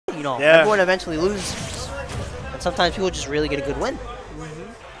you know, everyone eventually loses. And sometimes people just really get a good win.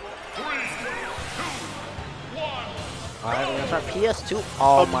 Alright, we're gonna start PS2.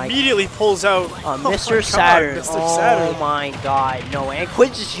 Oh my. Immediately pulls out Mr. Saturn. Mr. Saturn. Oh my god, no. And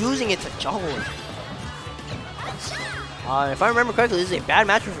Quidd's just using it to juggle it. If I remember correctly, this is a bad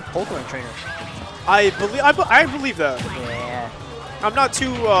matchup for Pokemon trainer. I believe that. Yeah. I'm not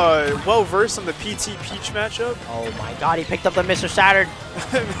too well versed on the PT Peach matchup. Oh my god, he picked up the Mr. Saturn.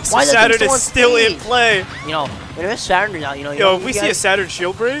 Mr. Saturn is still in play. You know, when Mr. Saturn is out, you know. Yo, if we see a Saturn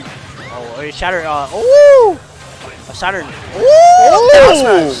shield break. Oh, Saturn. Ooh! A Saturn. Ooh! Down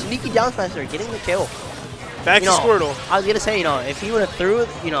smash. Sneaky down smash there, getting the kill. Back to Squirtle. I was gonna say, you know, if he would have threw,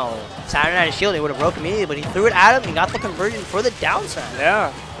 you know, Saturn at his shield, it would have broken immediately, but he threw it at him and got the conversion for the down smash.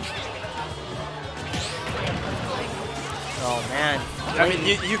 Yeah. Oh man. I mean,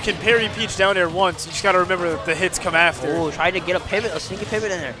 you can parry Peach down there once. You just gotta remember that the hits come after. Oh, tried to get a pivot, a sneaky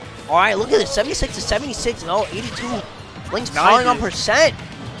pivot in there. All right, look at this, 76 to 76. No, 82. Link's piling on percent.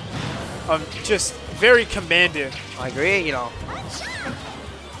 Just very commanding. I agree, you know.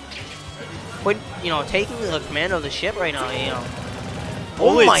 But, you know, taking the command of the ship right now, you know.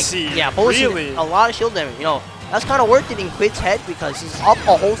 Bullet seed. Yeah, bullet seed, really? a lot of shield damage. You know, that's kind of worth it in Quidd's head because he's up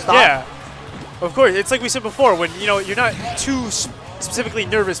a whole stock. Yeah. Of course, it's like we said before, when, you know, you're not too specifically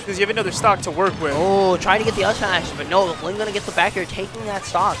nervous because you have another stock to work with. Oh, trying to get the up smash, but no, Link gonna get the back here, taking that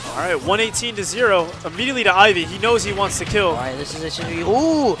stock. All right, 118 to 0, immediately to Ivy. He knows he wants to kill. All right, this is a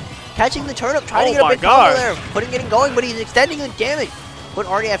ooh, catching the turnip, trying to get a big combo there, getting going, but he's extending the damage. But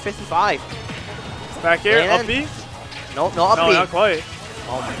already at 55. Back air, up B? Nope, no up B. No, not quite.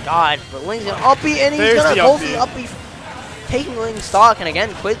 Oh my god, but Link's gonna up B, and he's gonna hold the up B, taking Link's stock, and again,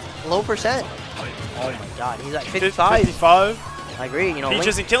 Quidd low percent. Oh my god, he's at 55. 55. I agree, you know. Peach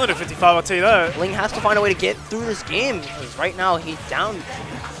isn't killing at 55, I'll tell you that. Link has to find a way to get through this game, because right now he's down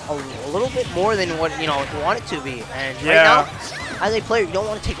a little bit more than what, you know, you want it to be. And right now, as a player, you don't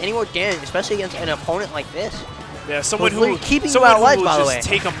want to take any more damage, especially against an opponent like this. Yeah, someone who will just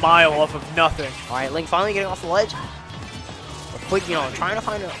take a mile off of nothing. All right, Link finally getting off the ledge. Quick, you know, trying to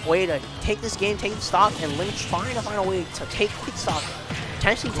find a way to take this game, take the stock, and Link's trying to find a way to take quick stock.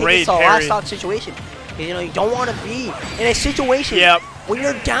 Potentially take this to a last stock situation. Because, you know, you don't want to be in a situation when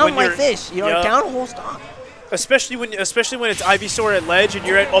you're down like this. You know, down a whole stock. Especially when it's Ivysaur at ledge and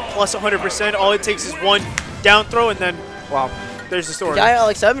you're at plus 100%. All it takes is one down throw and then, wow, there's the story. The guy at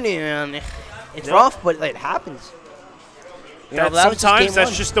like 70, man. It's rough, but it happens. You know, sometimes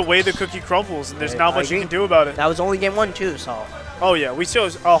that's just the way the cookie crumbles, and there's not much you can do about it. That was only game 1 too, so. Oh yeah, we saw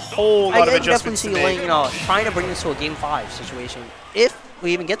a whole lot of adjustments. I definitely see Link, you know, trying to bring this to a game 5 situation, if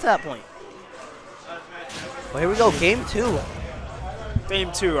we even get to that point. Well, here we go, game 2.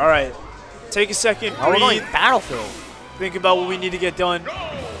 Game 2. All right, take a second. We're going Battlefield. Think about what we need to get done.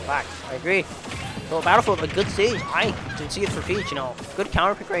 Fact, I agree. So Battlefield, a good stage. I can see it for Peach. You know, good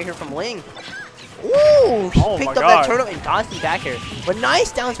counter pick right here from Ling. Ooh, he picked up that turnip and dodged the back here. But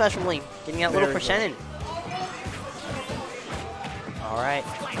nice down smash from Ling, getting that little percent in. All right.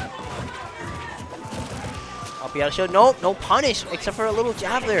 Up you out of shield. Nope, no punish, except for a little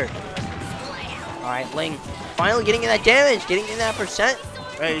jab there. All right, Ling finally getting in that damage, getting in that percent.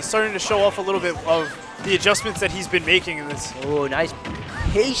 Hey, he's starting to show off a little bit of the adjustments that he's been making in this. Oh, nice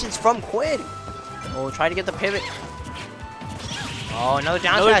patience from Quidd. Oh, try to get the pivot. Oh, another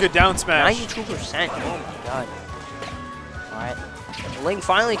down smash. Good down smash. 92%. Oh my god. All right. Ling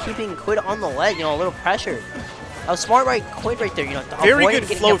finally keeping Quidd on the ledge. You know, a little pressure. That was smart by Quidd right there. You know, very good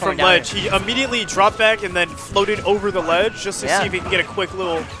float from ledge. He immediately dropped back and then floated over the ledge just to see if he can get a quick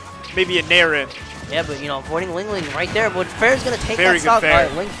little, maybe a nair in. Yeah, but you know, avoiding LingLing right there. But Fair's gonna take that stock. All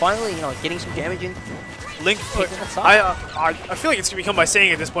right, Ling finally, you know, getting some damage in. Link, I feel like it's gonna become my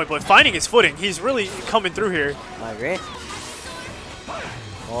saying at this point, but finding his footing, he's really coming through here. I agree.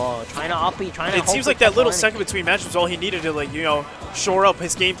 Oh, trying to uppy, trying to. It seems like that little second between matches was all he needed to, like, you know, shore up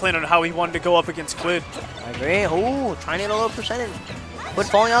his game plan on how he wanted to go up against Quidd. I agree. Ooh, trying to get a little percentage. Quidd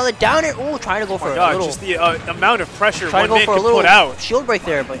falling out of the down air. Ooh, trying to go for a little. Just the amount of pressure one man can put out. Shield break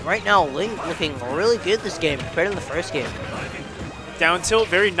there, but right now Ling looking really good this game compared to the first game. Down tilt,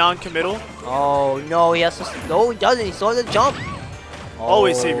 very non-committal. Oh no, he has to. No, he doesn't. He still has to jump. Oh.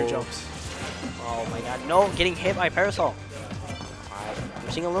 Always save your jumps. Oh my god, no, getting hit by Parasol. We're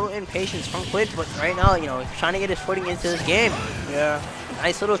seeing a little impatience from Quidd, but right now, you know, he's trying to get his footing into this game. Yeah.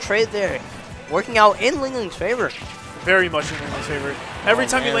 Nice little trade there. Working out in LingLing's favor. Very much in LingLing's favor. Every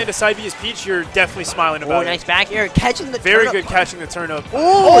time you land a side B as Peach, you're definitely smiling about it. Nice back air, catching the very good catching the turnip.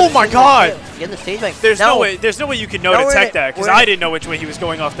 Oh my god! Getting the stage back. There's no way you can no detect that, because I didn't know which way he was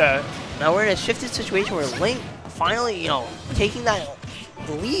going off that. Now we're in a shifted situation where Ling finally, you know, taking that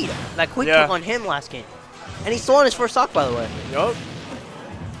lead that Quidd took on him last game. And he's still on his first stock, by the way. Yup.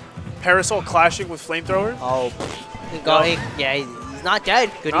 Parasol clashing with Flamethrower. Oh, yeah, he's not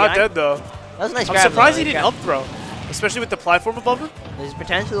dead. Good Not dead, though. That was a nice I'm grab. surprised he didn't up throw, especially with the platform above him. There's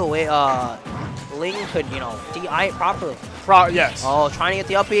potentially the way Ling could, you know, DI it properly. Yes. Oh, trying to get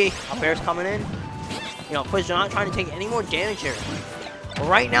the up B. Up air's coming in. You know, Quidd's not trying to take any more damage here. But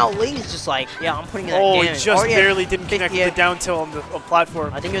right now, Ling is just like, yeah, I'm putting in that damage. Oh, he just barely didn't connect with the down tilt on the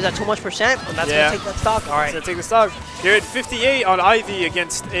platform. I think he was at too much percent, but that's going to take that stock. All right. That's going to take the stock. You're at 58 on Ivy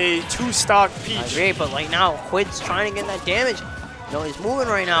against a 2-stock Peach. I agree, but like now, Quidd's trying to get that damage. You know, he's moving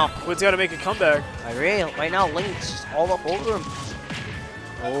right now. Quidd's got to make a comeback. I agree. Right now, Ling's just all up over him.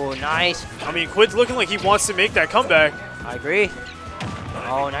 Oh, nice. I mean, Quidd's looking like he wants to make that comeback. I agree.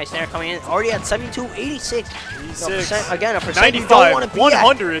 Oh, nice there coming in. Already at 72, 86. Again, a percent 95, you don't want to be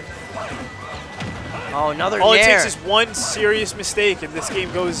 100. At. Oh, another All nair. it takes is one serious mistake, and this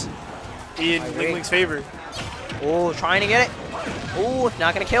game goes in LingLing's favor. Oh, trying to get it. Oh,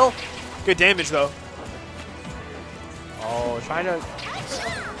 not going to kill. Good damage, though. Oh, trying to...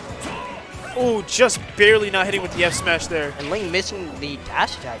 Oh, just barely not hitting with the F smash there. And Ling missing the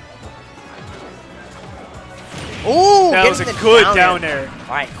dash attack. Oh, that was a good down air.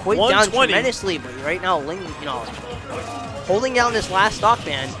 All right, Quidd down tremendously, but right now Ling, you know, holding down this last stock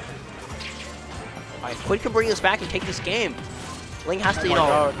man. All right, Quidd can bring this back and take this game. Ling has to, you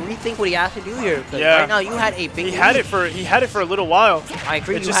know, rethink what he has to do here. Yeah. Right now you had a big. He had it for a little while. I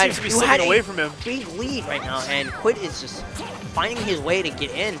agree. It just seems to be slipping away from him. Big lead right now, and Quidd is just finding his way to get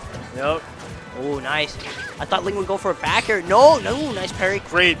in. Yep. Oh, nice. I thought Ling would go for a back air. No, nice parry.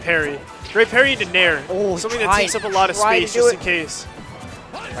 Great parry. Great parry into nair. Oh, something that takes up a lot of space just in case.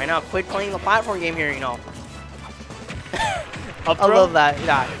 Right now, Quidd playing the platform game here, you know. Up throw? I love that.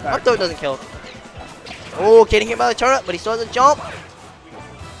 Nah, up throw doesn't kill. Oh, getting hit by the turnip, but he still doesn't jump.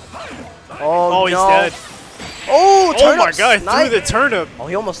 Oh, he's dead. Oh, turnip. Oh my god, threw the turnip. Oh,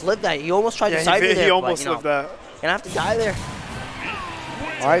 he almost lived that. He almost tried to side me there. He almost lived that. Gonna have to die there.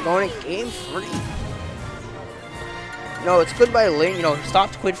 All right, going to game 3. No, it's good by Ling. You know, he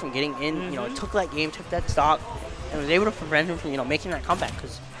stopped Quidd from getting in. You know, took that game, took that stock, and was able to prevent him from, you know, making that comeback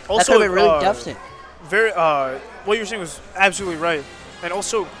because that could have been really deficient. What you were saying was absolutely right. And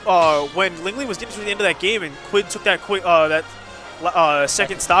also, when LingLing was getting to the end of that game and Quidd took that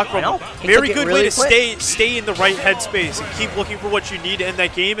second stock from him, very good way to stay in the right headspace and keep looking for what you need to end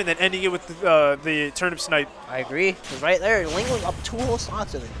that game and then ending it with the turnip snipe. I agree. Because right there, LingLing up 2 whole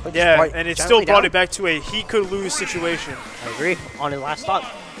stocks of it. Yeah, and it still brought it back to a he could lose situation. I agree. On his last stock.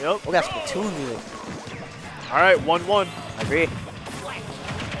 Yep. We got Splatoon music. All right, 1-1. I agree.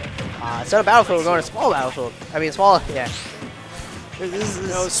 Instead of Battlefield, we're going to small Battlefield. I mean, small, yeah. This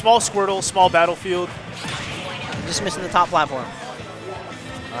is small Squirtle, small Battlefield. Just missing the top platform.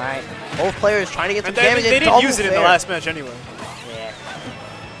 All right. Both players trying to get some damage. They didn't use it in the last match anyway. Yeah.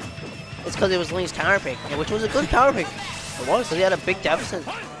 It's because it was Ling's counter pick, which was a good counter pick. It was. Because he had a big deficit.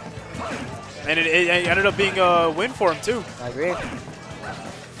 And it ended up being a win for him, too. I agree. All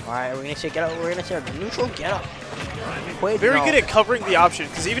right, we're going to say get up. We're going to say a neutral get up. Very good at covering the option,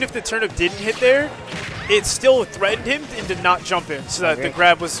 because even if the turnip didn't hit there, it still threatened him into not jumping, so that the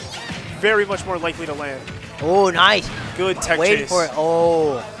grab was very much more likely to land. Oh, nice. Good tech Waiting chase. for it.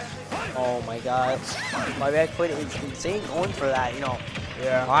 Oh my God. My bad Quidd is insane going for that, you know.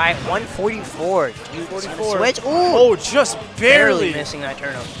 Yeah. All right, 144. 144. Switch. Ooh. Oh, just barely missing that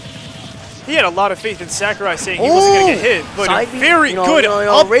turnip. He had a lot of faith in Sakurai saying he wasn't going to get hit, but a very good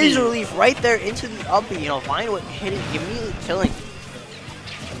up razor leaf right there into the up B. You know, find what hit it, immediately killing.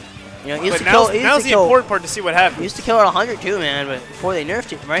 You know, now's the important part to see what happens. He used to kill at 100 too, man, but before they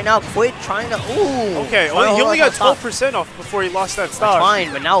nerfed it. Right now, Quidd trying to. Ooh. Okay, well, he only got 12% off before he lost that stock. That's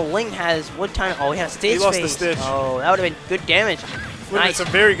fine, but now Ling has what kind of? Oh, he has stitch. He lost phase. the stitch. Oh, that would have been good damage. Would have been some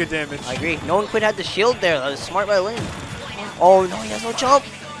very good damage. I agree. No one Quidd had the shield there. That was smart by Ling. Oh no, he has no jump.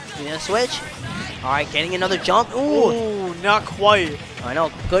 He's gonna switch. All right, getting another jump. Ooh, not quite. I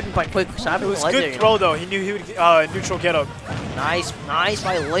know. Good by quick. It was a good throw though. He knew he would neutral get up. Nice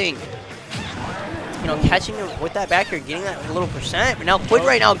by Ling. You know, catching him with that back here, getting that little percent. But now Quidd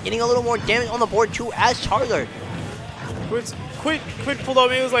right now getting a little more damage on the board too as Charizard. Quidd pulled up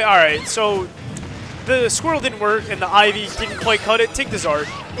and he was like, all right, so the Squirtle didn't work and the Ivy didn't quite cut it. Take the Zard.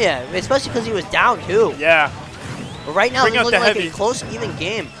 Yeah, especially because he was down too. Yeah. But right now, it's looking like a close, even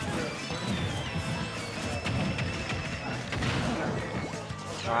game.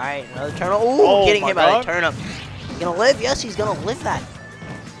 All right, another turnip. Ooh, getting hit by the turnip. He's gonna live. Yes, he's gonna live that.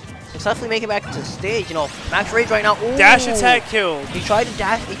 Successfully make it back to the stage. You know, max rage right now. Ooh. Dash attack killed. He tried to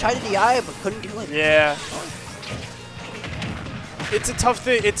dash. He tried to DI, but couldn't do it. Yeah. it's a tough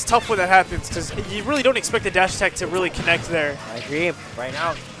thing. It's tough when that happens because you really don't expect the dash attack to really connect there. I agree. Right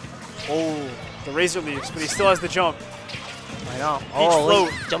now. Oh, the razor leaves, but he still has the jump. I know. Oh,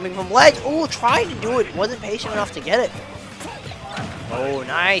 jumping from ledge. Oh, tried to do it. Wasn't patient enough to get it. Oh,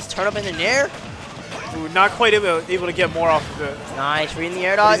 nice. Turn up in the air. Ooh, not quite able to get more off of it. Nice. Reading the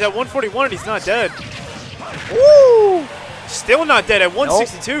air dodge. But he's at 141 and he's not dead. Woo! Still not dead at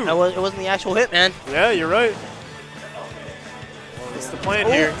 162. Nope. It wasn't the actual hit, man. Yeah, you're right. What's the plan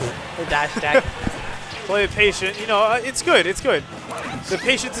here? The dash attack. Play it patient. You know, it's good. It's good. The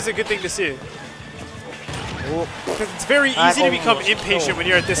patience is a good thing to see. It's very easy to become impatient when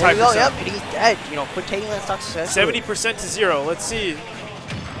you're at this high percent. Yep, he's dead. You know, quit taking that stock successfully. 70% to 0. Let's see.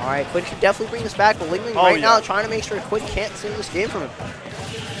 All right, Quidd should definitely bring this back, but LingLing right now trying to make sure Quidd can't steal this game from him.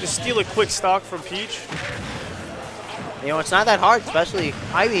 Just steal a quick stock from Peach. You know, it's not that hard, especially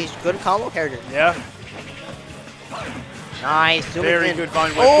Ivy's good combo character. Yeah. Nice. Very good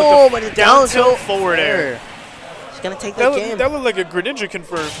Vine Whip. Oh, but it's down tilt forward air. He's going to take that game. That looked like a Greninja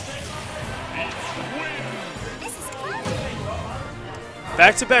confirmed.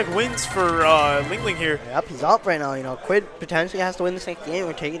 Back-to-back wins for LingLing here. Yep, he's up right now. You know, Quidd potentially has to win this next game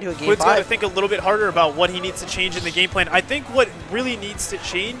or take it to a game Quidd's 5. got to think a little bit harder about what he needs to change in the game plan. I think what really needs to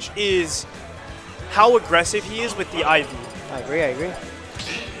change is how aggressive he is with the Ivy. I agree.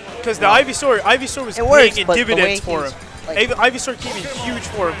 Because the Ivysaur was paying in dividends for him. Ivysaur came in huge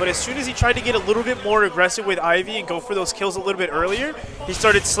for him, but as soon as he tried to get a little bit more aggressive with Ivy and go for those kills a little bit earlier, he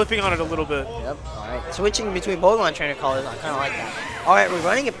started slipping on it a little bit. Yep. All right. Switching between Pokemon trainer colors, I kind of like that. All right, we're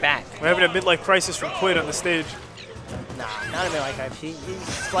running it back. We're having a midlife crisis from Quidd on the stage. Nah, not a midlife crisis.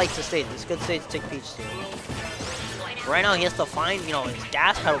 He likes the stage. It's a good stage to take Peach to. Right now, he has to find, you know, his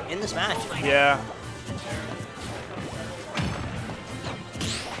gas pedal in this match. Yeah.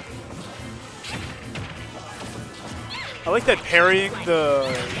 I like that parrying the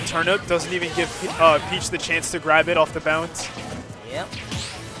turnip doesn't even give Peach the chance to grab it off the bounce. Yep.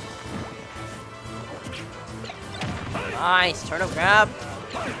 Nice, turnip grab.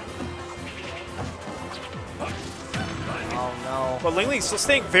 Oh no. But LingLing's still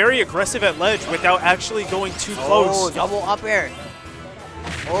staying very aggressive at ledge without actually going too close. Oh, double up air.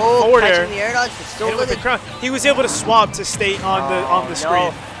 Oh, forward catching air. the air dodge, but still with the He was able to swap to stay on the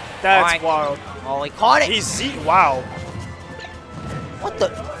screen. That's wild. Oh, he caught it. He's wow. What the?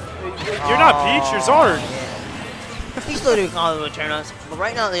 You're not Peach, you're Zard. Yeah. He's still doing combo turn-ons, but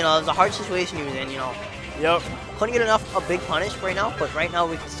right now, you know, it was a hard situation he was in, you know. Yep. Couldn't get enough a big punish right now, but right now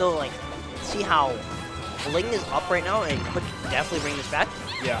we can still like see how Ling is up right now and could definitely bring this back.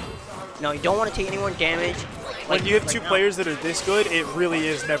 Yeah. You know, you don't want to take any more damage. When you have two players that are this good, it really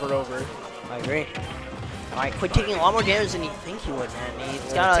is never over. I agree. All right, quit taking a lot more damage than you think he would, man.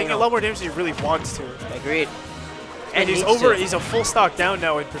 He's got taking a lot more damage than he really wants to. Agreed. And he's over. He's a full stock down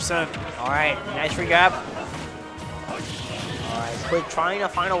now in percent. All right, nice free grab. All right, Quidd trying to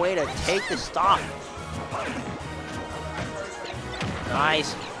find a way to take the stock.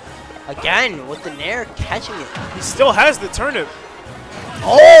 Nice. Again with the nair, catching it. He still has the turnip.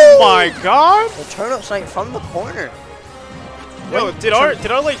 Oh my God! The turnip sight from the corner. Yo, did our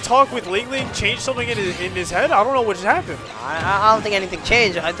like talk with LingLing change something in his head? I don't know what just happened. I don't think anything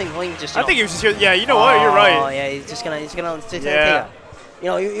changed. I think Ling just. I think he was just here. Yeah, you know what? You're right. Oh yeah, he's gonna take it. You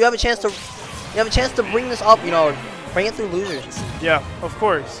know, you have a chance to bring this up. You know, bring it through losers. Yeah, of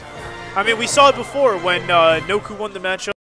course. I mean, we saw it before when Noku won the matchup.